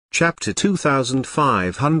Chapter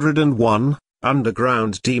 2501,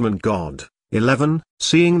 Underground Demon God. 11.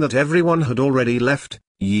 Seeing that everyone had already left,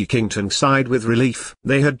 Yi Qingtang sighed with relief.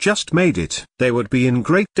 They had just made it. They would be in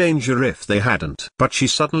great danger if they hadn't. But she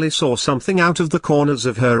suddenly saw something out of the corners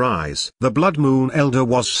of her eyes. The Blood Moon Elder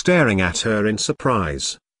was staring at her in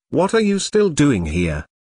surprise. "What are you still doing here?"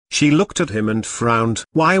 She looked at him and frowned.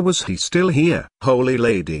 Why was he still here? "Holy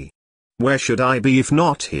Lady. Where should I be if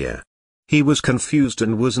not here?" He was confused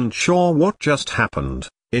and wasn't sure what just happened,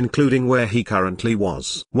 including where he currently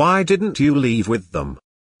was. "Why didn't you leave with them?"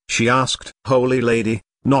 she asked. "Holy Lady,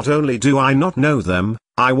 not only do I not know them,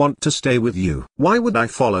 I want to stay with you." "Why would I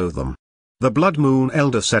follow them?" the Blood Moon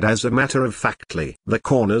Elder said as a matter of factly. The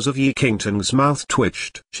corners of Yi Qingtang's mouth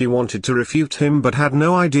twitched. She wanted to refute him but had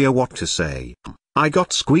no idea what to say. "I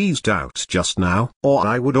got squeezed out just now, or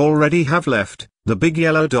I would already have left," the big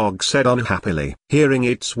yellow dog said unhappily. Hearing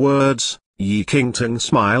its words, Yi Qingtang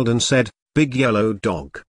smiled and said, "Big yellow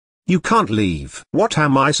dog. You can't leave." "What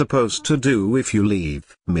am I supposed to do if you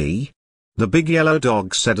leave me?" the big yellow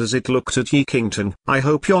dog said as it looked at Yi Qingtang. "I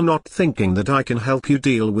hope you're not thinking that I can help you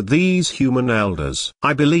deal with these human elders."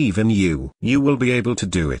 "I believe in you." "You will be able to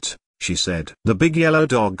do it," she said. The big yellow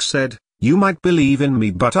dog said, "You might believe in me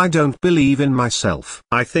but I don't believe in myself.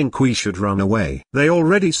 I think we should run away. They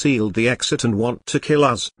already sealed the exit and want to kill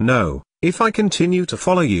us." "No, if I continue to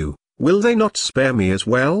follow you, will they not spare me as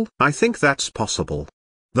well?" "I think that's possible,"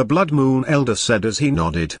 the Blood Moon Elder said as he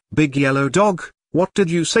nodded. "Big yellow dog, what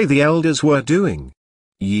did you say the elders were doing?"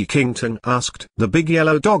 Yi Qingtang asked. The big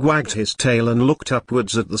yellow dog wagged his tail and looked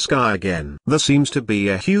upwards at the sky again. "There seems to be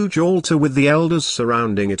a huge altar with the elders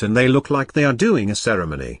surrounding it and they look like they are doing a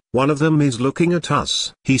ceremony. One of them is looking at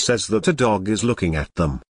us. He says that a dog is looking at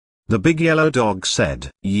them." the big yellow dog said.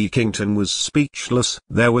 Yi Qingtang was speechless.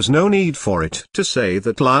 There was no need for it to say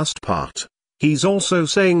that last part. He's also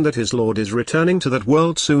saying that his lord is returning to that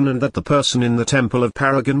world soon and that the person in the Temple of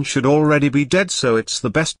Paragon should already be dead, so it's the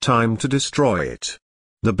best time to destroy it.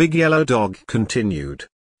 The big yellow dog continued.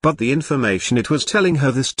 But the information it was telling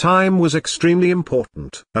her this time was extremely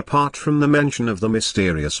important. Apart from the mention of the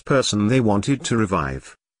mysterious person they wanted to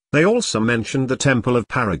revive, they also mentioned the Temple of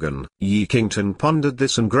Paragon. Yi Qingtang pondered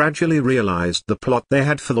this and gradually realized the plot they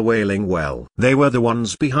had for the Wailing Well. They were the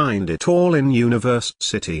ones behind it all in Universe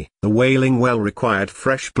City. The Wailing Well required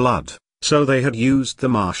fresh blood, so they had used the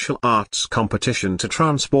martial arts competition to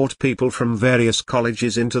transport people from various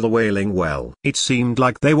colleges into the Wailing Well. It seemed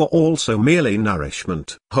like they were also merely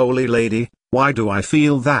nourishment. "Holy Lady, why do I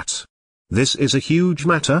feel that this is a huge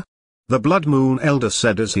matter?" the Blood Moon Elder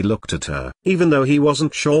said as he looked at her. Even though he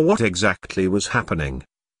wasn't sure what exactly was happening,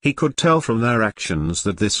 he could tell from their actions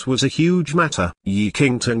that this was a huge matter. Yi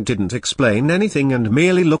Qingtang didn't explain anything and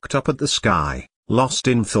merely looked up at the sky, lost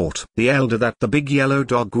in thought. The elder that the big yellow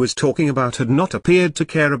dog was talking about had not appeared to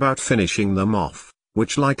care about finishing them off,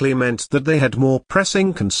 which likely meant that they had more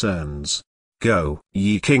pressing concerns. "Go."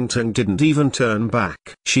 Yi Qingtang didn't even turn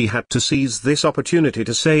back. She had to seize this opportunity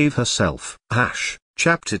to save herself.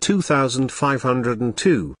 Chapter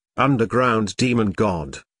 2502, Underground Demon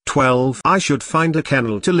God. 12. I should find a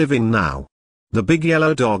kennel to live in now, the big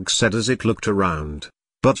yellow dog said as it looked around.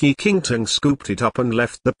 But Yi Qingtang scooped it up and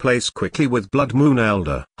left the place quickly with Blood Moon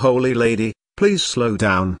Elder. "Holy Lady, please slow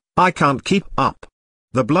down, I can't keep up."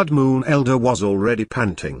 The Blood Moon Elder was already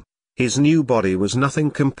panting. His new body was nothing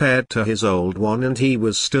compared to his old one and he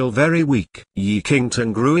was still very weak. Yi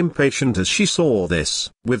Qingtang grew impatient as she saw this.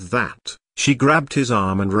 With that, she grabbed his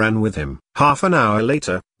arm and ran with him. Half an hour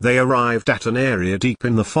later, they arrived at an area deep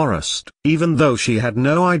in the forest. Even though she had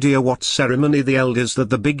no idea what ceremony the elders that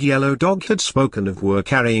the big yellow dog had spoken of were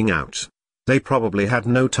carrying out, they probably had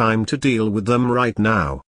no time to deal with them right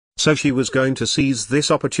now. So she was going to seize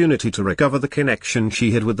this opportunity to recover the connection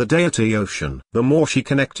she had with the deity ocean. The more she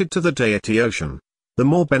connected to the deity ocean, the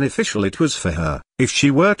more beneficial it was for her. If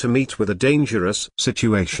she were to meet with a dangerous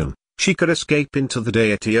situation, she could escape into the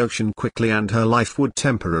deity ocean quickly and her life would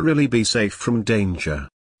temporarily be safe from danger.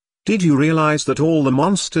 "Did you realize that all the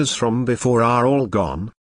monsters from before are all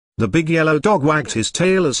gone?" the big yellow dog wagged his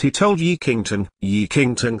tail as he told Yi Qingtang. Yi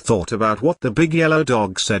Qingtang thought about what the big yellow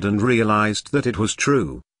dog said and realized that it was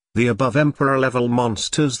true. The above Emperor level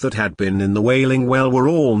monsters that had been in the Wailing Well were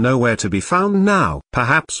all nowhere to be found now.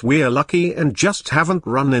 "Perhaps we're lucky and just haven't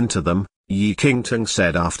run into them," Yi Qingtang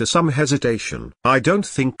said after some hesitation. "I don't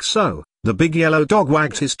think so," the big yellow dog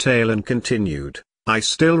wagged his tail and continued. "I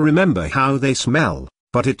still remember how they smell,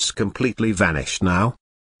 but it's completely vanished now.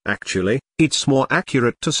 Actually, it's more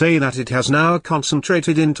accurate to say that it has now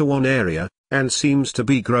concentrated into one area, and seems to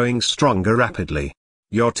be growing stronger rapidly."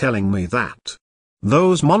 "You're telling me that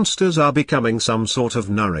Those monsters are becoming some sort of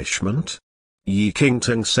nourishment? Yi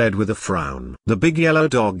Qingtang said with a frown. The big yellow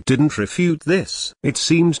dog didn't refute this. It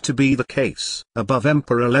seemed to be the case. Above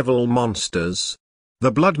emperor-level monsters?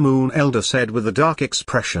 The Blood Moon Elder said with a dark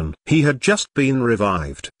expression. He had just been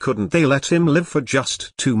revived. Couldn't they let him live for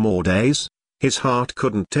just 2 more days? His heart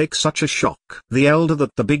couldn't take such a shock. The elder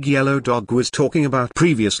that the big yellow dog was talking about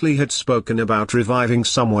previously had spoken about reviving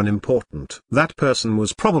someone important. That person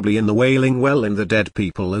was probably in the Wailing Well, and the dead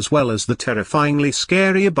people as well as the terrifyingly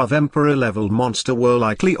scary above emperor-level monster were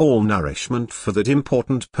likely all nourishment for that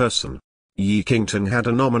important person. Yi Qingtang had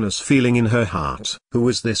an ominous feeling in her heart. Who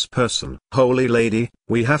is this person? Holy Lady,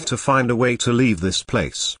 we have to find a way to leave this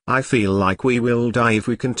place. I feel like we will die if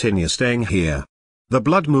we continue staying here. The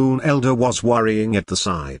Blood Moon Elder was worrying at the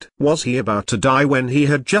side. Was he about to die when he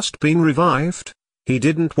had just been revived? He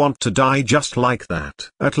didn't want to die just like that.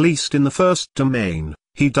 At least in the first domain,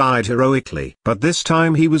 he died heroically. But this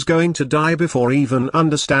time he was going to die before even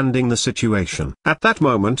understanding the situation. At that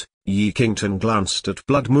moment, Yi Qingtang glanced at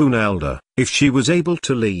Blood Moon Elder. If she was able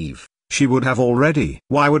to leave, she would have already.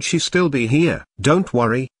 Why would she still be here? Don't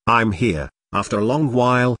worry, I'm here. After a long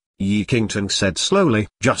while, Yi Qingtang said slowly.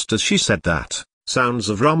 Just as she said that, sounds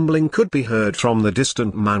of rumbling could be heard from the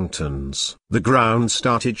distant mountains. The ground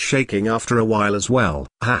started shaking after a while as well.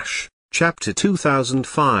 Chapter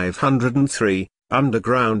 2503,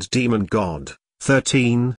 Underground Demon God.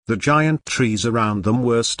 13. The giant trees around them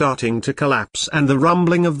were starting to collapse and the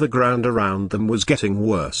rumbling of the ground around them was getting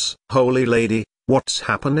worse. Holy Lady, what's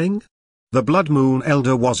happening? The Blood Moon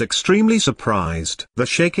Elder was extremely surprised. The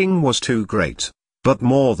shaking was too great. But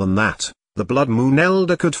more than that, the Blood Moon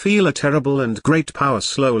Elder could feel a terrible and great power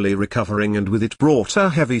slowly recovering, and with it brought a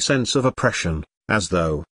heavy sense of oppression, as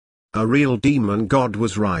though a real demon god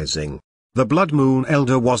was rising. The Blood Moon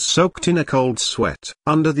Elder was soaked in a cold sweat.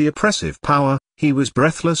 Under the oppressive power, he was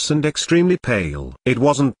breathless and extremely pale. It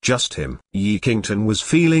wasn't just him. Yi Qingtang was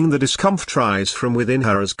feeling the discomfort rise from within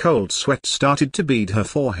her as cold sweat started to bead her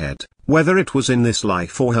forehead. Whether it was in this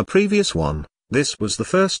life or her previous one, this was the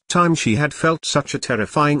first time she had felt such a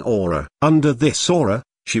terrifying aura. Under this aura,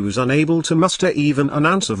 she was unable to muster even an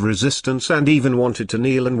ounce of resistance and even wanted to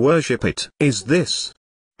kneel and worship it. Is this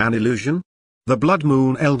an illusion? The Blood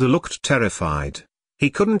Moon Elder looked terrified. He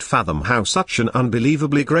couldn't fathom how such an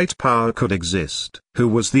unbelievably great power could exist. Who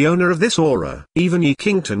was the owner of this aura? Even Yi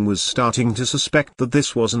Qingtang was starting to suspect that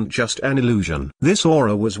this wasn't just an illusion. This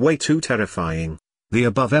aura was way too terrifying. The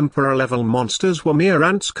above emperor-level monsters were mere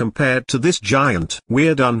ants compared to this giant.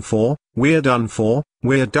 We're done for, we're done for,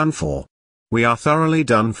 we're done for. We are thoroughly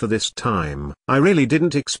done for this time. I really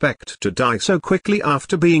didn't expect to die so quickly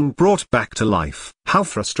after being brought back to life. How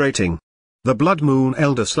frustrating. The Blood Moon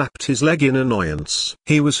Elder slapped his leg in annoyance.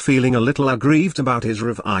 He was feeling a little aggrieved about his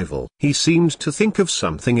revival. He seemed to think of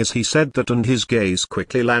something as he said that, and his gaze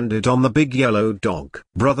quickly landed on the big yellow dog.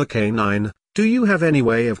 Brother Canine, do you have any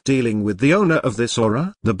way of dealing with the owner of this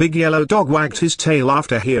aura? The big yellow dog wagged his tail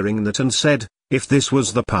after hearing that and said, if this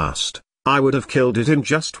was the past, I would have killed it in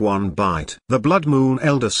just one bite. The Blood Moon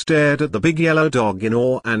Elder stared at the big yellow dog in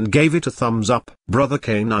awe and gave it a thumbs up. Brother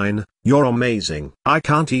Canine, you're amazing. I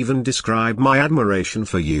can't even describe my admiration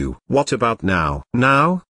for you. What about now?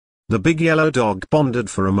 Now? The big yellow dog pondered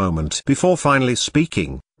for a moment before finally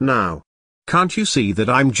speaking. Now? Can't you see that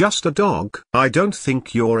I'm just a dog? I don't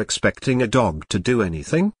think you're expecting a dog to do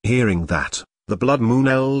anything. Hearing that, the Blood Moon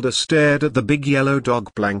Elder stared at the big yellow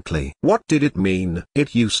dog blankly. What did it mean?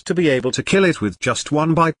 It used to be able to kill it with just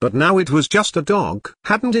one bite, but now it was just a dog.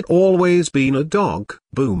 Hadn't it always been a dog?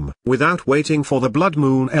 Boom. Without waiting for the Blood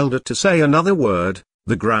Moon Elder to say another word,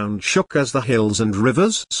 the ground shook as the hills and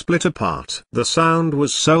rivers split apart. The sound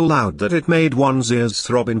was so loud that it made one's ears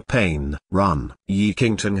throb in pain. Run. Yi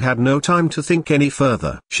Qingtang had no time to think any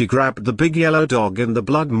further. She grabbed the big yellow dog and the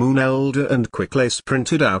Blood Moon Elder and quickly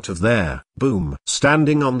sprinted out of there. Boom.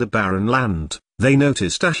 Standing on the barren land, they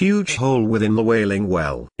noticed a huge hole within the Wailing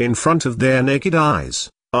Well. In front of their naked eyes,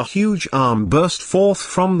 a huge arm burst forth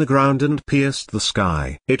from the ground and pierced the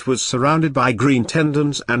sky. It was surrounded by green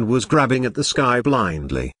tendons and was grabbing at the sky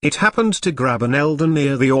blindly. It happened to grab an elder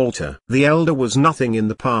near the altar. The elder was nothing in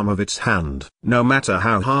the palm of its hand. No matter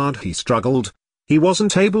how hard he struggled, he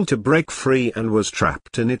wasn't able to break free and was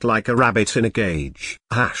trapped in it like a rabbit in a cage.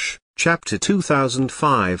 Chapter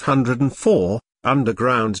 2504,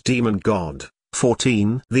 Underground Demon God.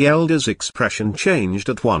 14. The elder's expression changed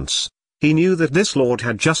at once. He knew that this lord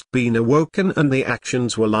had just been awoken and the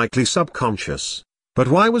actions were likely subconscious. But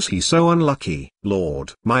why was he so unlucky?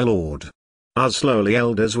 Lord, my lord. Us slowly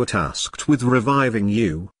elders were tasked with reviving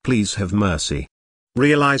you. Please have mercy.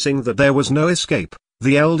 Realizing that there was no escape,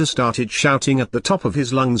 The elder started shouting at the top of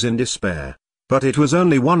his lungs in despair. But it was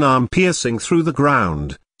only one arm piercing through the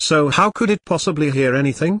ground, so how could it possibly hear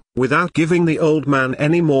anything? Without giving the old man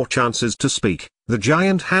any more chances to speak, the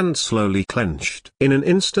giant hand slowly clenched. In an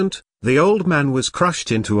instant, the old man was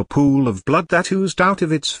crushed into a pool of blood that oozed out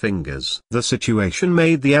of its fingers. The situation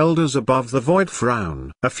made the elders above the void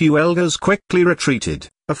frown. A few elders quickly retreated,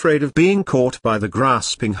 afraid of being caught by the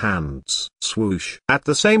grasping hands. Swoosh! At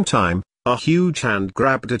the same time, a huge hand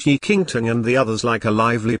grabbed at Yi Qingtang and the others like a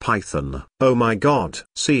lively python. Oh my god!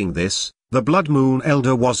 Seeing this, the Blood Moon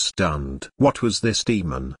Elder was stunned. What was this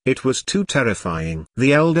demon? It was too terrifying.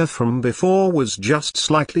 The elder from before was just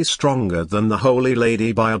slightly stronger than the Holy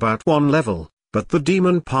Lady by about one level, but the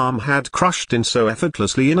demon palm had crushed in so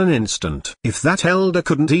effortlessly in an instant. If that elder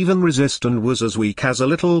couldn't even resist and was as weak as a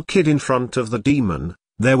little kid in front of the demon,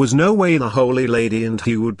 there was no way the Holy Lady and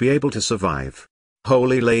he would be able to survive.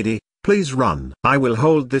 Holy Lady, please run. I will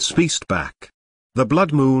hold this beast back. The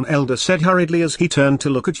Blood Moon Elder said hurriedly as he turned to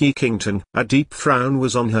look at Yi Qingtang. A deep frown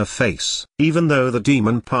was on her face. Even though the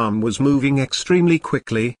demon palm was moving extremely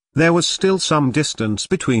quickly, there was still some distance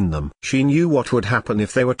between them. She knew what would happen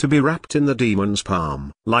if they were to be wrapped in the demon's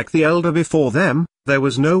palm. Like the elder before them, there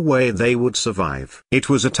was no way they would survive. It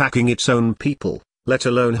was attacking its own people, let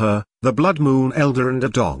alone her, the Blood Moon Elder and a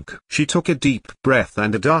dog. She took a deep breath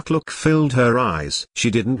and a dark look filled her eyes.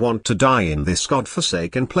 She didn't want to die in this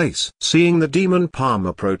godforsaken place. Seeing the demon palm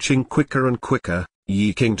approaching quicker and quicker,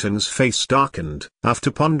 Yi Qingtang's face darkened.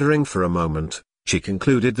 After pondering for a moment, she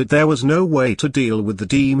concluded that there was no way to deal with the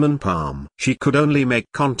demon palm. She could only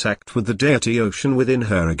make contact with the deity ocean within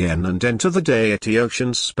her again and enter the deity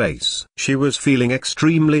ocean's space. She was feeling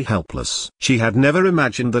extremely helpless. She had never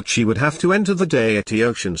imagined that she would have to enter the deity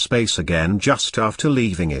ocean space again just after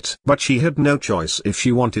leaving it. But she had no choice if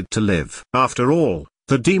she wanted to live. After all,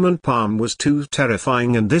 the demon palm was too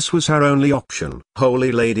terrifying and this was her only option.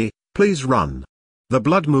 Holy Lady, please run. The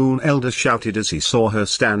Blood Moon Elder shouted as he saw her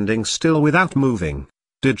standing still without moving.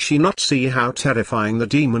 Did she not see how terrifying the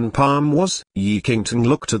demon palm was? Yi Qingtang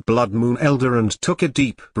looked at Blood Moon Elder and took a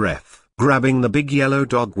deep breath. Grabbing the big yellow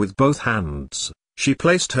dog with both hands, she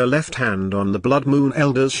placed her left hand on the Blood Moon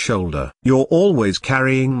Elder's shoulder. You're always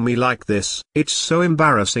carrying me like this. It's so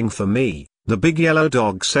embarrassing for me, the big yellow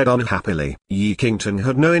dog said unhappily. Yi Qingtang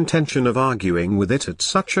had no intention of arguing with it at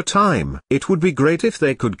such a time. It would be great if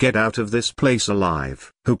they could get out of this place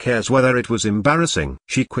alive. Who cares whether it was embarrassing?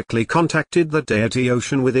 She quickly contacted the deity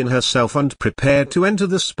ocean within herself and prepared to enter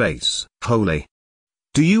the space. Holy!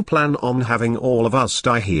 Do you plan on having all of us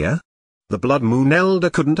die here? The Blood Moon Elder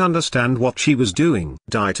couldn't understand what she was doing.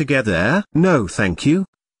 Die together? No thank you.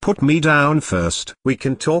 Put me down first. We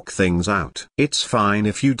can talk things out. It's fine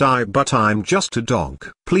if you die, but I'm just a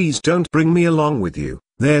dog. Please don't bring me along with you.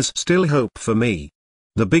 There's still hope for me.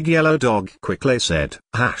 The big yellow dog quickly said.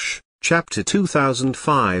 Chapter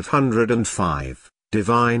 2505.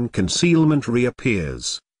 Divine Concealment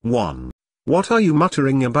Reappears. 1. What are you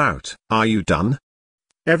muttering about? Are you done?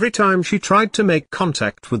 Every time she tried to make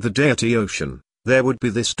contact with the deity ocean, there would be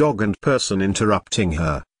this dog and person interrupting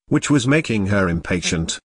her, which was making her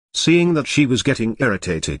impatient. Seeing that she was getting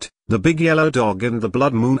irritated, the big yellow dog and the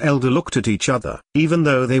Blood Moon Elder looked at each other. Even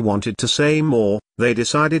though they wanted to say more, they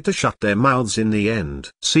decided to shut their mouths in the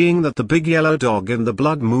end. Seeing that the big yellow dog and the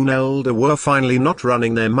Blood Moon Elder were finally not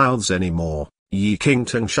running their mouths anymore, Yi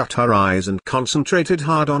Qingtang shut her eyes and concentrated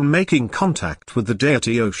hard on making contact with the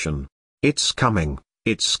deity ocean. It's coming,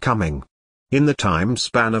 it's coming. In the time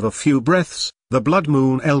span of a few breaths, the Blood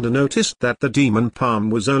Moon Elder noticed that the demon palm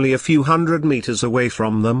was only a few hundred meters away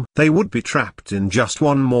from them. They would be trapped in just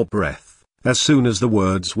one more breath. As soon as the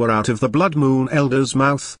words were out of the Blood Moon Elder's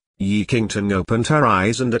mouth, Yi Qingtang opened her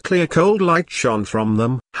eyes and a clear cold light shone from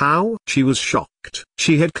them. How? She was shocked.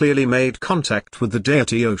 She had clearly made contact with the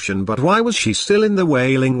deity ocean, but why was she still in the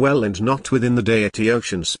Wailing Well and not within the deity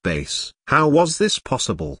ocean space? How was this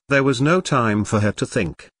possible? There was no time for her to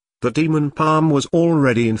think. The demon palm was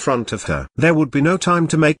already in front of her. There would be no time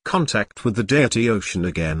to make contact with the deity ocean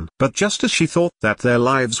again. But just as she thought that their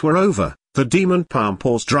lives were over, the demon palm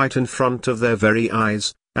paused right in front of their very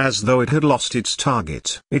eyes, as though it had lost its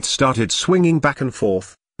target. It started swinging back and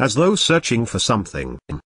forth, as though searching for something.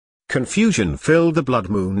 Confusion filled the Blood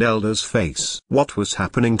Moon Elder's face. What was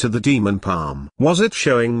happening to the demon palm? Was it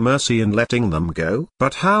showing mercy and letting them go?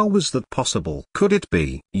 But how was that possible? Could it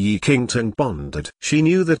be? Yi Qingtang pondered. She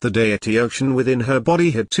knew that the deity ocean within her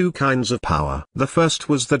body had two kinds of power. The first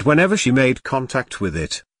was that whenever she made contact with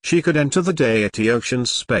it, she could enter the deity ocean's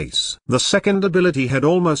space. The second ability had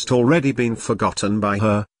almost already been forgotten by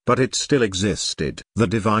her, but it still existed. The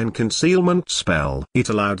divine concealment spell. It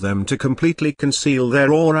allowed them to completely conceal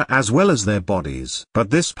their aura as well as their bodies. But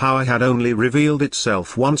this power had only revealed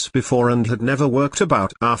itself once before and had never worked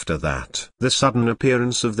about after that. The sudden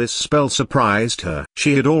appearance of this spell surprised her.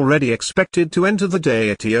 She had already expected to enter the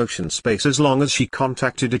deity ocean space as long as she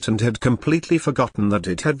contacted it and had completely forgotten that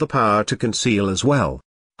it had the power to conceal as well.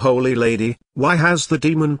 Holy Lady, why has the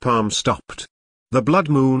demon palm stopped? The Blood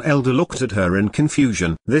Moon Elder looked at her in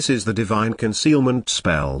confusion. This is the divine concealment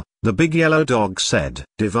spell, the big yellow dog said.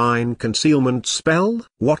 Divine concealment spell?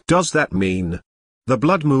 What does that mean? The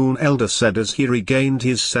Blood Moon Elder said as he regained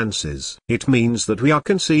his senses. It means that we are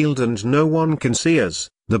concealed and no one can see us,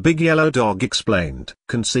 the big yellow dog explained.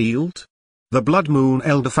 Concealed? The Blood Moon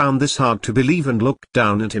Elder found this hard to believe and looked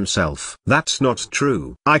down at himself. That's not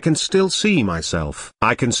true. I can still see myself.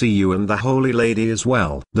 I can see you and the Holy Lady as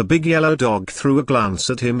well. The big yellow dog threw a glance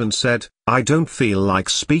at him and said, I don't feel like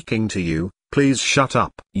speaking to you, please shut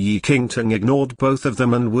up. Yi Qingtang ignored both of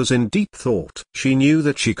them and was in deep thought. She knew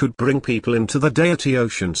that she could bring people into the deity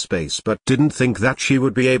ocean space but didn't think that she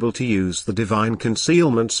would be able to use the divine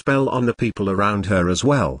concealment spell on the people around her as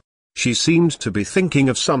well. She seemed to be thinking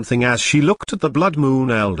of something as she looked at the Blood Moon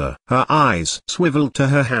Elder. Her eyes swiveled to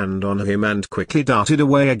her hand on him and quickly darted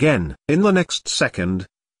away again. In the next second,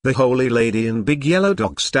 the Holy Lady and big yellow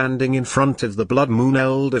dog standing in front of the Blood Moon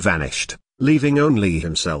Elder vanished, leaving only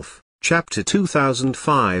himself. Chapter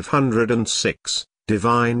 2506,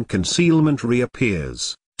 Divine Concealment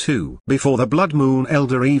reappears. 2. Before the Blood Moon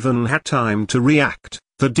Elder even had time to react,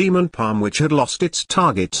 the demon palm which had lost its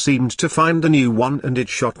target seemed to find a new one and it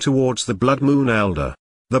shot towards the Blood Moon Elder.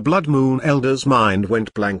 The Blood Moon Elder's mind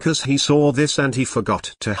went blank as he saw this and he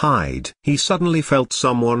forgot to hide. He suddenly felt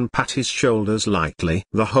someone pat his shoulders lightly.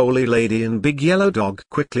 The Holy Lady and big yellow dog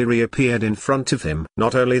quickly reappeared in front of him.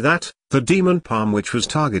 Not only that, the demon palm which was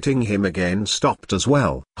targeting him again stopped as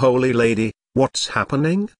well. Holy Lady, what's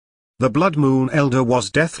happening? The Blood Moon Elder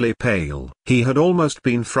was deathly pale. He had almost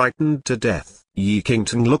been frightened to death. Yi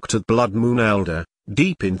Qingtang looked at Blood Moon Elder,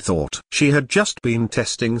 deep in thought. She had just been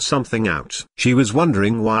testing something out. She was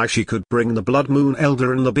wondering why she could bring the Blood Moon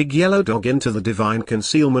Elder and the big yellow dog into the divine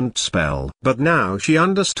concealment spell. But now she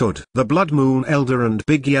understood. The Blood Moon Elder and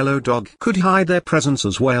big yellow dog could hide their presence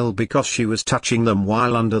as well because she was touching them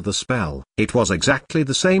while under the spell. It was exactly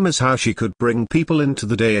the same as how she could bring people into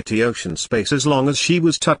the deity ocean space as long as she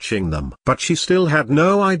was touching them. But she still had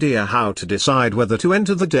no idea how to decide whether to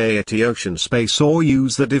enter the deity ocean space or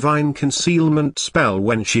use the divine concealment spell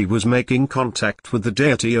when she was making contact with the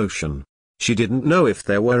deity ocean. She didn't know if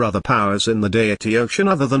there were other powers in the deity ocean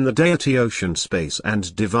other than the deity ocean space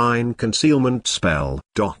and divine concealment spell.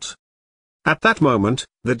 At that moment,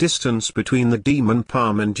 the distance between the demon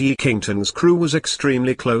palm and Yi Qingtang's crew was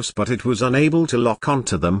extremely close but it was unable to lock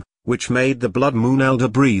onto them, which made the Blood Moon Elder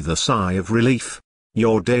breathe a sigh of relief.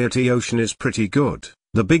 Your deity ocean is pretty good,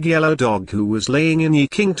 the big yellow dog who was laying in Yi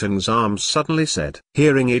Qingtang's arms suddenly said.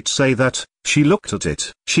 Hearing it say that, she looked at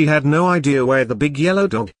it. She had no idea where the big yellow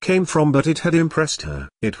dog came from but it had impressed her.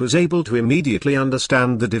 It was able to immediately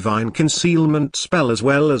understand the divine concealment spell as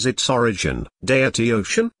well as its origin. Deity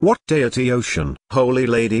ocean? What deity ocean? Holy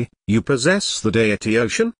Lady, you possess the deity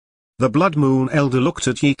ocean? The Blood Moon Elder looked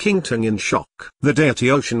at Yi Qingtang in shock. The deity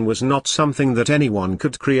ocean was not something that anyone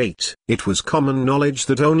could create. It was common knowledge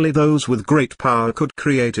that only those with great power could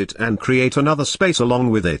create it and create another space along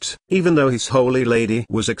with it. Even though his Holy Lady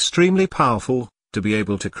was extremely powerful, to be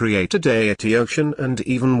able to create a deity ocean and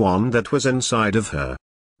even one that was inside of her.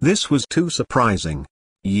 This was too surprising.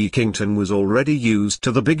 Yi Qingtang was already used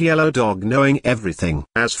to the big yellow dog knowing everything.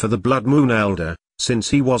 As for the Blood Moon Elder, since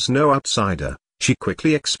he was no outsider, she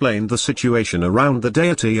quickly explained the situation around the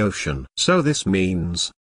deity ocean. So this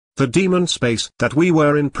means the demon space that we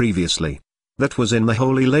were in previously, that was in the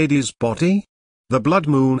Holy Lady's body? The Blood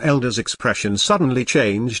Moon Elder's expression suddenly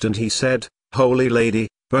changed and he said, Holy Lady,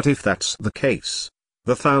 but if that's the case,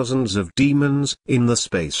 the thousands of demons in the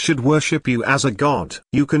space should worship you as a god.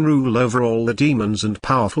 You can rule over all the demons and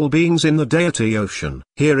powerful beings in the deity ocean.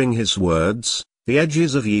 Hearing his words, the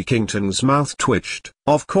edges of Yi Qingtang's mouth twitched.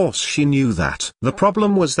 Of course she knew that. The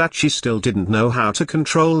problem was that she still didn't know how to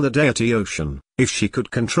control the deity ocean. If she could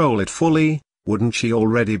control it fully, wouldn't she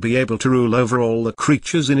already be able to rule over all the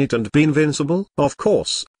creatures in it and be invincible? Of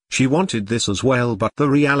course, she wanted this as well but the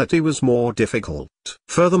reality was more difficult.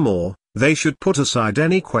 Furthermore, they should put aside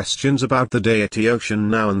any questions about the deity ocean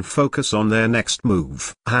now and focus on their next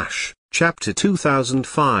move. Chapter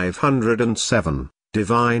 2507.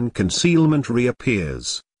 Divine concealment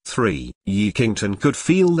reappears. 3. Yi Qingtang could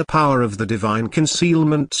feel the power of the divine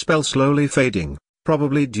concealment spell slowly fading,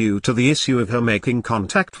 probably due to the issue of her making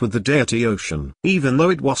contact with the deity ocean. Even though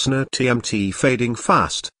it was no TMT fading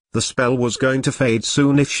fast, the spell was going to fade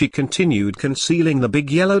soon if she continued concealing the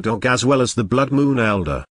big yellow dog as well as the Blood Moon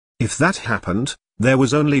Elder. If that happened, there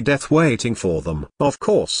was only death waiting for them. Of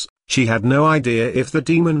course, she had no idea if the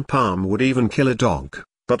demon palm would even kill a dog,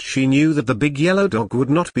 but she knew that the big yellow dog would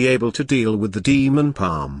not be able to deal with the demon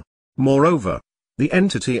palm. Moreover, the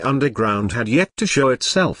entity underground had yet to show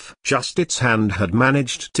itself. Just its hand had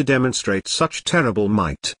managed to demonstrate such terrible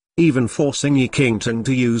might, even forcing Yikington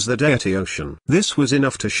to use the deity ocean. This was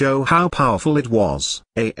enough to show how powerful it was.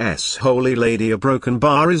 Holy Lady, a broken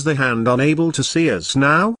bar is the hand unable to see us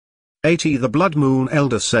now? The Blood Moon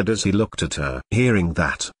Elder said as he looked at her. Hearing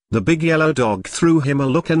that, the big yellow dog threw him a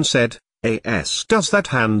look and said, does that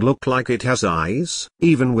hand look like it has eyes?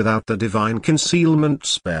 Even without the divine concealment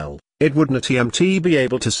spell, it would not TMT be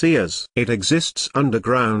able to see us. It exists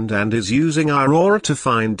underground and is using our aura to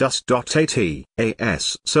find us.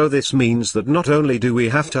 So this means that not only do we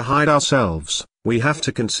have to hide ourselves, we have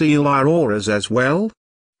to conceal our auras as well?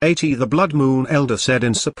 The Blood Moon Elder said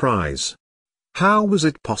in surprise. How was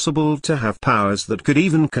it possible to have powers that could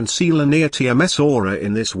even conceal a near TMS aura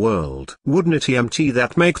in this world? Wouldn't it TMT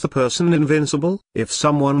that make the person invincible? If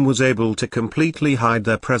someone was able to completely hide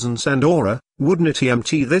their presence and aura, wouldn't it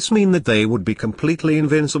TMT this mean that they would be completely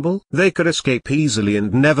invincible? They could escape easily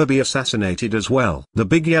and never be assassinated as well. The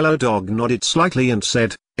big yellow dog nodded slightly and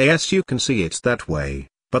said, yes, you can see it that way.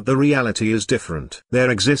 But the reality is different. There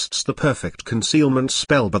exists the perfect concealment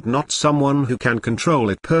spell but not someone who can control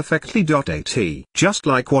it perfectly. Just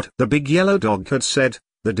like what the big yellow dog had said,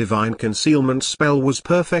 the divine concealment spell was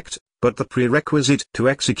perfect, but the prerequisite to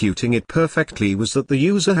executing it perfectly was that the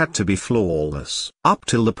user had to be flawless. Up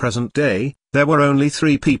till the present day, there were only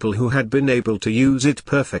 3 people who had been able to use it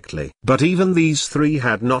perfectly. But even these 3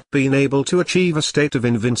 had not been able to achieve a state of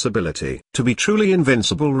invincibility. To be truly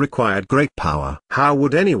invincible required great power. How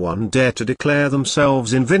would anyone dare to declare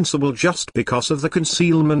themselves invincible just because of the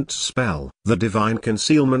concealment spell? The divine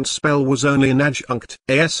concealment spell was only an adjunct.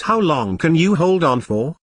 How long can you hold on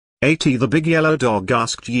for? The big yellow dog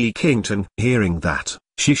asked Yikington. Hearing that,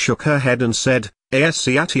 she shook her head and said,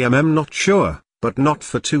 I'm not sure, but not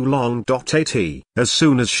for too long. As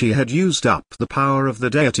soon as she had used up the power of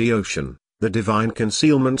the deity ocean, the divine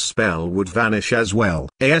concealment spell would vanish as well.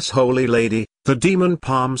 Holy Lady, the demon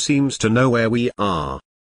palm seems to know where we are.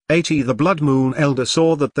 The Blood Moon Elder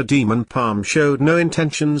saw that the demon palm showed no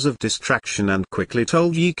intentions of distraction and quickly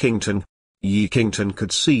told Yikington. Yikington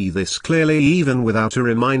could see this clearly even without a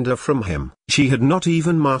reminder from him. She had not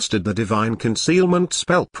even mastered the divine concealment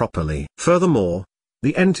spell properly. Furthermore,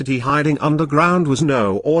 the entity hiding underground was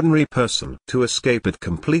no ordinary person. To escape it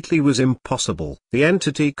completely was impossible. The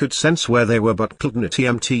entity could sense where they were but couldn't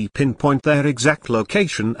TMT pinpoint their exact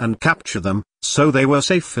location and capture them, so they were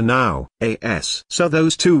safe for now. So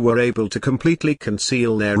those 2 were able to completely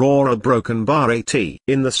conceal their aura broken bar.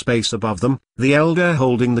 In the space above them, the elder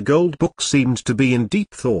holding the gold book seemed to be in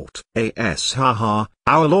deep thought. Haha,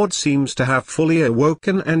 our lord seems to have fully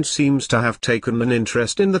awoken and seems to have taken an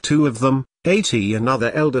interest in the 2 of them.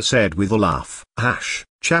 Another elder said with a laugh.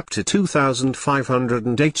 Chapter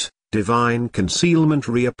 2508, Divine Concealment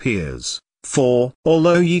reappears. 4.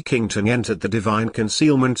 Although Yikington entered the divine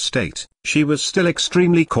concealment state, she was still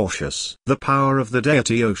extremely cautious. The power of the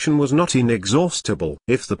deity ocean was not inexhaustible.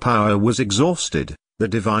 If the power was exhausted, the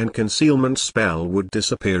divine concealment spell would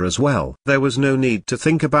disappear as well. There was no need to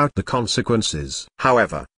think about the consequences.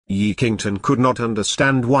 However, Yikington could not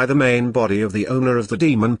understand why the main body of the owner of the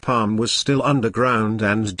demon palm was still underground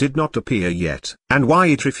and did not appear yet, and why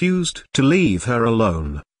it refused to leave her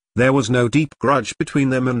alone. There was no deep grudge between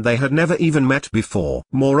them and they had never even met before.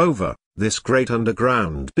 Moreover, this great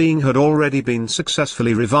underground being had already been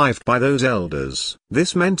successfully revived by those elders.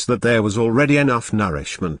 This meant that there was already enough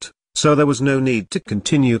nourishment, so there was no need to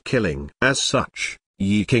continue killing. As such,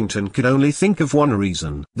 Yikington could only think of one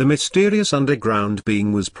reason. The mysterious underground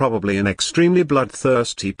being was probably an extremely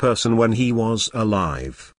bloodthirsty person when he was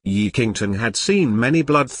alive. Yikington had seen many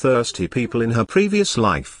bloodthirsty people in her previous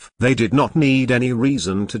life. They did not need any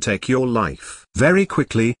reason to take your life. Very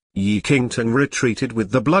quickly, Yikington retreated with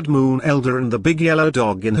the Blood Moon Elder and the big yellow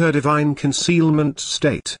dog in her divine concealment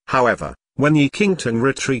state. However, when Yikington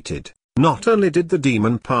retreated, not only did the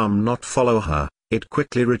demon palm not follow her, it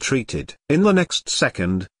quickly retreated. In the next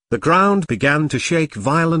second, the ground began to shake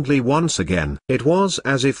violently once again. It was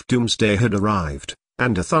as if doomsday had arrived,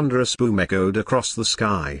 and a thunderous boom echoed across the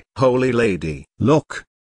sky. Holy Lady, look!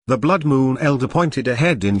 The Blood Moon Elder pointed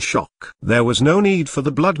ahead in shock. There was no need for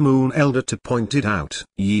the Blood Moon Elder to point it out.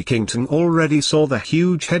 Yi Qingtang already saw the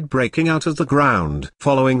huge head breaking out of the ground.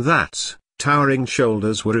 Following that, towering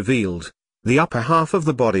shoulders were revealed. The upper half of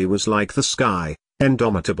the body was like the sky,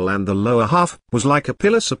 indomitable, and the lower half was like a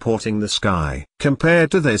pillar supporting the sky. Compared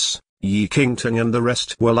to this, Yi Qingtang and the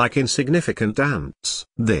rest were like insignificant ants.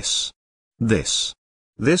 This is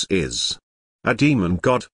a demon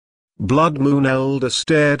god. Blood Moon Elder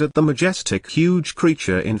stared at the majestic huge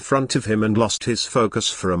creature in front of him and lost his focus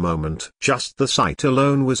for a moment. Just the sight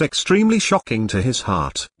alone was extremely shocking to his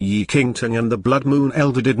heart. Yi Qingtang and the Blood Moon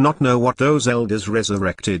Elder did not know what those elders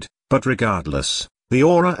resurrected, but regardless, the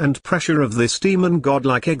aura and pressure of this demon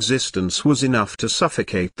godlike existence was enough to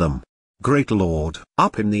suffocate them. Great Lord!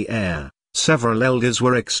 Up in the air, several elders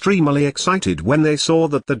were extremely excited when they saw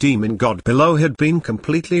that the demon god below had been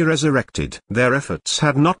completely resurrected. Their efforts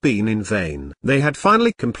had not been in vain. They had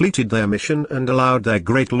finally completed their mission and allowed their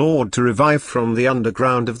great lord to revive from the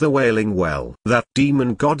underground of the Wailing Well. That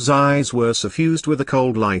demon god's eyes were suffused with a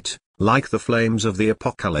cold light, like the flames of the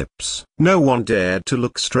apocalypse. No one dared to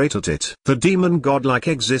look straight at it. The demon godlike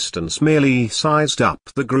existence merely sized up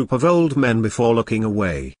the group of old men before looking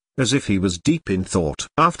away, as if he was deep in thought.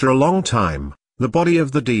 After a long time, the body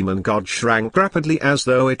of the demon god shrank rapidly as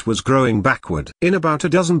though it was growing backward. In about a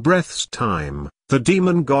dozen breaths' time, the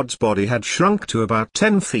demon god's body had shrunk to about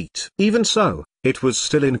 10 feet. Even so, it was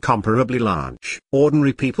still incomparably large.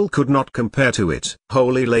 Ordinary people could not compare to it.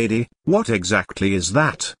 Holy Lady, what exactly is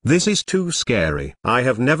that? This is too scary. I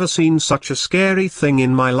have never seen such a scary thing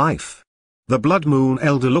in my life. The Blood Moon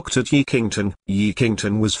Elder looked at Yi Qingtang. Yi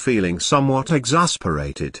Qingtang was feeling somewhat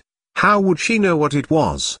exasperated. How would she know what it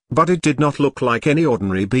was? But it did not look like any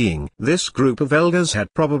ordinary being. This group of elders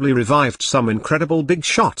had probably revived some incredible big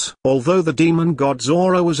shot. Although the demon god's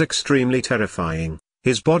aura was extremely terrifying,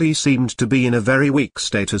 his body seemed to be in a very weak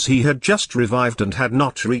state as he had just revived and had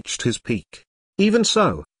not reached his peak. Even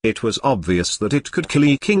so, it was obvious that it could kill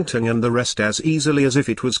Yi Qingtang and the rest as easily as if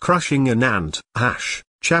it was crushing an ant.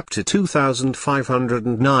 Chapter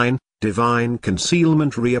 2509, Divine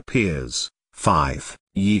Concealment reappears. 5.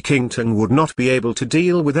 Yi Qingtang would not be able to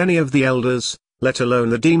deal with any of the elders, let alone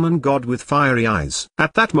the demon god with fiery eyes.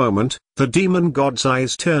 At that moment, the demon god's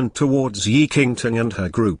eyes turned towards Yi Qingtang and her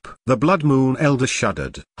group. The Blood Moon Elder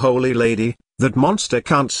shuddered. Holy Lady, that monster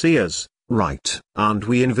can't see us, right? Aren't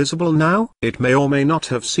we invisible now? It may or may not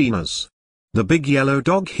have seen us. The big yellow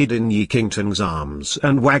dog hid in Yi Qingtang's arms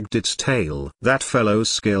and wagged its tail. That fellow's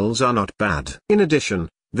skills are not bad. In addition,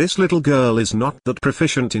 this little girl is not that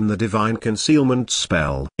proficient in the divine concealment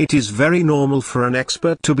spell. It is very normal for an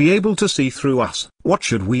expert to be able to see through us. What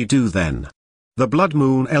should we do then? The Blood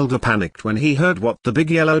Moon Elder panicked when he heard what the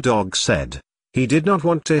big yellow dog said. He did not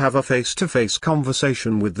want to have a face-to-face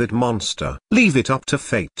conversation with that monster. Leave it up to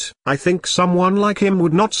fate. I think someone like him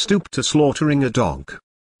would not stoop to slaughtering a dog.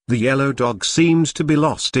 The yellow dog seemed to be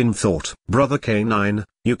lost in thought. Brother K9,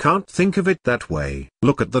 you can't think of it that way.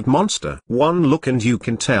 Look at that monster. One look and you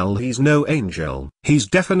can tell he's no angel. He's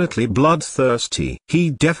definitely bloodthirsty. He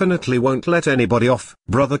definitely won't let anybody off.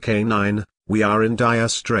 Brother K9, we are in dire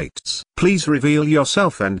straits. Please reveal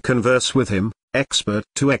yourself and converse with him, expert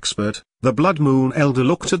to expert. The Blood Moon Elder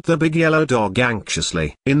looked at the big yellow dog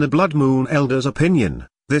anxiously. In the Blood Moon Elder's opinion,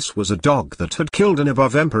 this was a dog that had killed an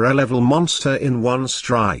above Emperor-level monster in one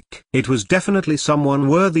strike. It was definitely someone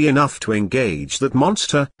worthy enough to engage that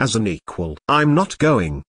monster as an equal. I'm not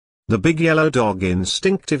going. The big yellow dog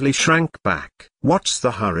instinctively shrank back. What's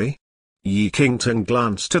the hurry? Yi Qingtang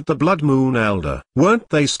glanced at the Blood Moon Elder. Weren't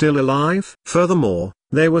they still alive? Furthermore,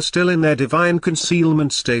 they were still in their divine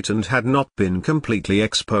concealment state and had not been completely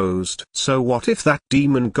exposed. So what if that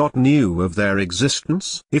demon god knew of their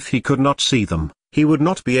existence? If he could not see them, he would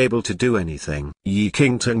not be able to do anything. Yi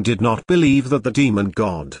Qingtang did not believe that the demon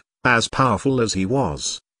god, as powerful as he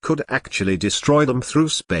was, could actually destroy them through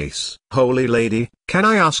space. Holy Lady, can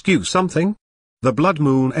I ask you something? The Blood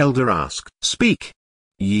Moon Elder asked. Speak.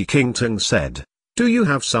 Yi Qingtang said. Do you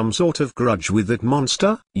have some sort of grudge with that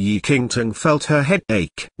monster? Yi Qingtang felt her head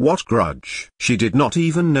ache. What grudge? She did not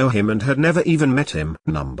even know him and had never even met him.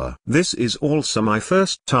 This is also my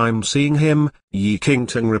first time seeing him, Yi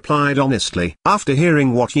Qingtang replied honestly. After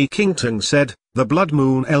hearing what Yi Qingtang said, the Blood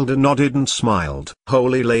Moon Elder nodded and smiled.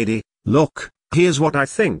 Holy Lady, look. Here's what I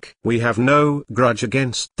think. We have no grudge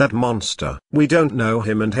against that monster. We don't know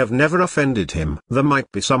him and have never offended him. There might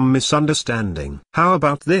be some misunderstanding. How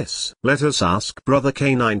about this? Let us ask Brother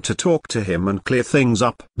K9 to talk to him and clear things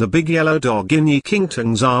up. The big yellow dog in Yi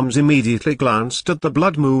Qingtang's arms immediately glanced at the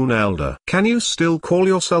Blood Moon Elder. Can you still call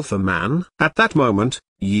yourself a man? At that moment,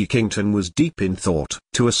 Yi Qingtang was deep in thought.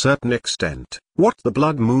 To a certain extent, what the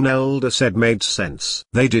Blood Moon Elder said made sense.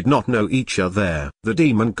 They did not know each other. The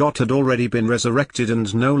demon god had already been resurrected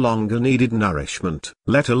and no longer needed nourishment,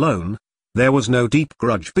 let alone, there was no deep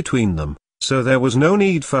grudge between them, so there was no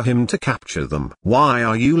need for him to capture them. Why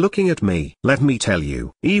are you looking at me? Let me tell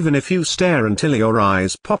you, even if you stare until your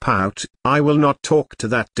eyes pop out, I will not talk to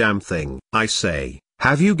that damn thing. I say,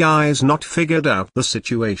 have you guys not figured out the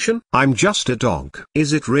situation? I'm just a dog.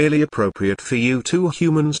 Is it really appropriate for you two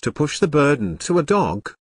humans to push the burden to a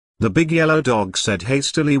dog? The big yellow dog said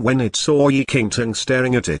hastily when it saw Yi Qingtang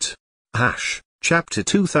staring at it. Chapter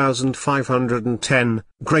 2510,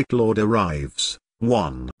 Great Lord Arrives.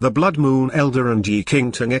 1. The Blood Moon Elder and Yi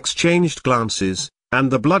Qingtang exchanged glances, and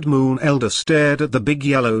the Blood Moon Elder stared at the big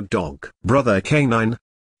yellow dog. Brother Canine,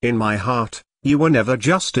 in my heart, you were never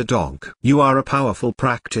just a dog. You are a powerful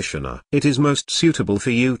practitioner. It is most suitable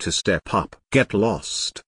for you to step up. Get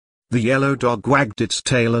lost. The yellow dog wagged its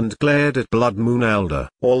tail and glared at Blood Moon Elder.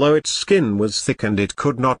 Although its skin was thick and it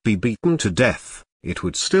could not be beaten to death, it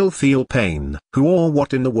would still feel pain. Who or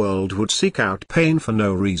what in the world would seek out pain for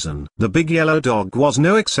no reason? The big yellow dog was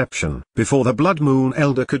no exception. Before the Blood Moon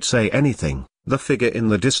Elder could say anything, the figure in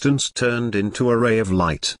the distance turned into a ray of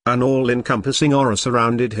light. An all-encompassing aura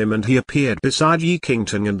surrounded him and he appeared beside Yi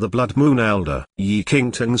Qingtang and the Blood Moon Elder. Yi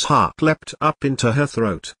Qingtang's heart leapt up into her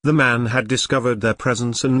throat. The man had discovered their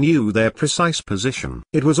presence and knew their precise position.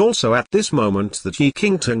 It was also at this moment that Yi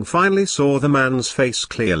Qingtang finally saw the man's face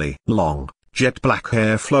clearly. Long, jet black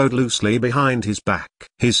hair flowed loosely behind his back.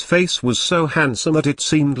 His face was so handsome that it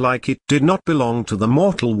seemed like it did not belong to the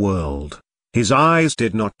mortal world. His eyes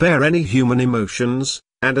did not bear any human emotions,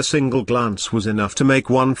 and a single glance was enough to make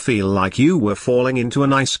one feel like you were falling into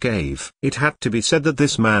an ice cave. It had to be said that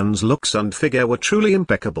this man's looks and figure were truly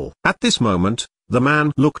impeccable. At this moment, the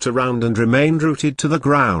man looked around and remained rooted to the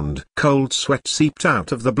ground. Cold sweat seeped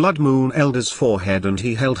out of the Blood Moon Elder's forehead and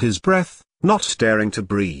he held his breath, not daring to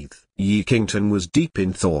breathe. Yi Qingtang was deep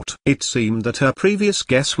in thought. It seemed that her previous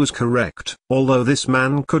guess was correct. Although this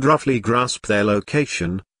man could roughly grasp their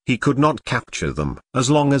location, he could not capture them. As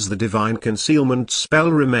long as the divine concealment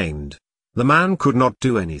spell remained, the man could not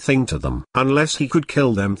do anything to them unless he could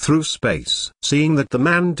kill them through space. Seeing that the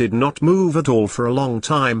man did not move at all for a long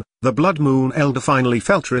time, the Blood Moon Elder finally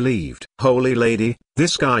felt relieved. Holy lady,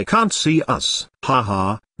 this guy can't see us.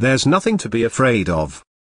 Haha, there's nothing to be afraid of.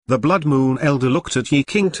 The Blood Moon Elder looked at Yi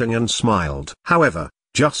Qingtang and smiled. However,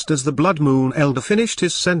 just as the Blood Moon Elder finished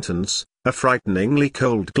his sentence, a frighteningly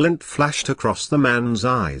cold glint flashed across the man's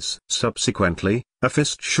eyes. Subsequently, a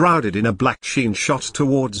fist shrouded in a black sheen shot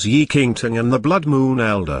towards Yi Qingtang and the Blood Moon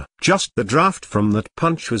Elder. Just the draft from that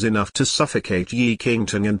punch was enough to suffocate Yi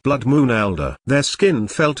Qingtang and Blood Moon Elder. Their skin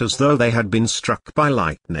felt as though they had been struck by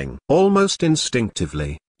lightning. Almost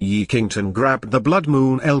instinctively, Yi Qingtang grabbed the Blood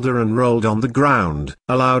Moon Elder and rolled on the ground.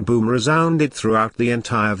 A loud boom resounded throughout the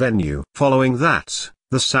entire venue. Following that,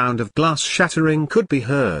 the sound of glass shattering could be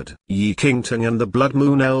heard. Yi Qingtang and the Blood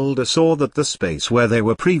Moon Elder saw that the space where they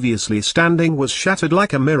were previously standing was shattered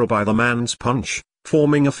like a mirror by the man's punch,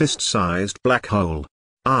 forming a fist-sized black hole.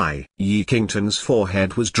 Yi Qingtang's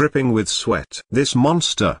forehead was dripping with sweat. This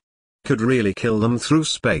monster could really kill them through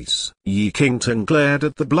space. Yi Qingtang glared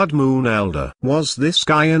at the Blood Moon Elder. Was this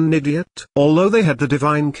guy an idiot? Although they had the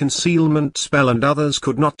divine concealment spell and others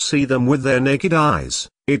could not see them with their naked eyes,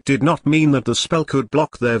 it did not mean that the spell could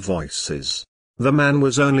block their voices. The man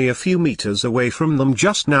was only a few meters away from them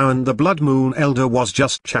just now and the Blood Moon Elder was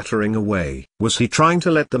just chattering away. Was he trying to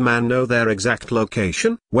let the man know their exact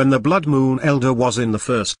location? When the Blood Moon Elder was in the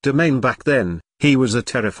first domain back then, he was a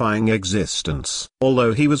terrifying existence.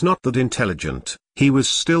 Although he was not that intelligent, he was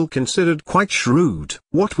still considered quite shrewd.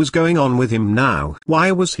 What was going on with him now?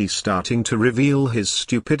 Why was he starting to reveal his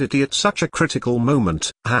stupidity at such a critical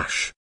moment?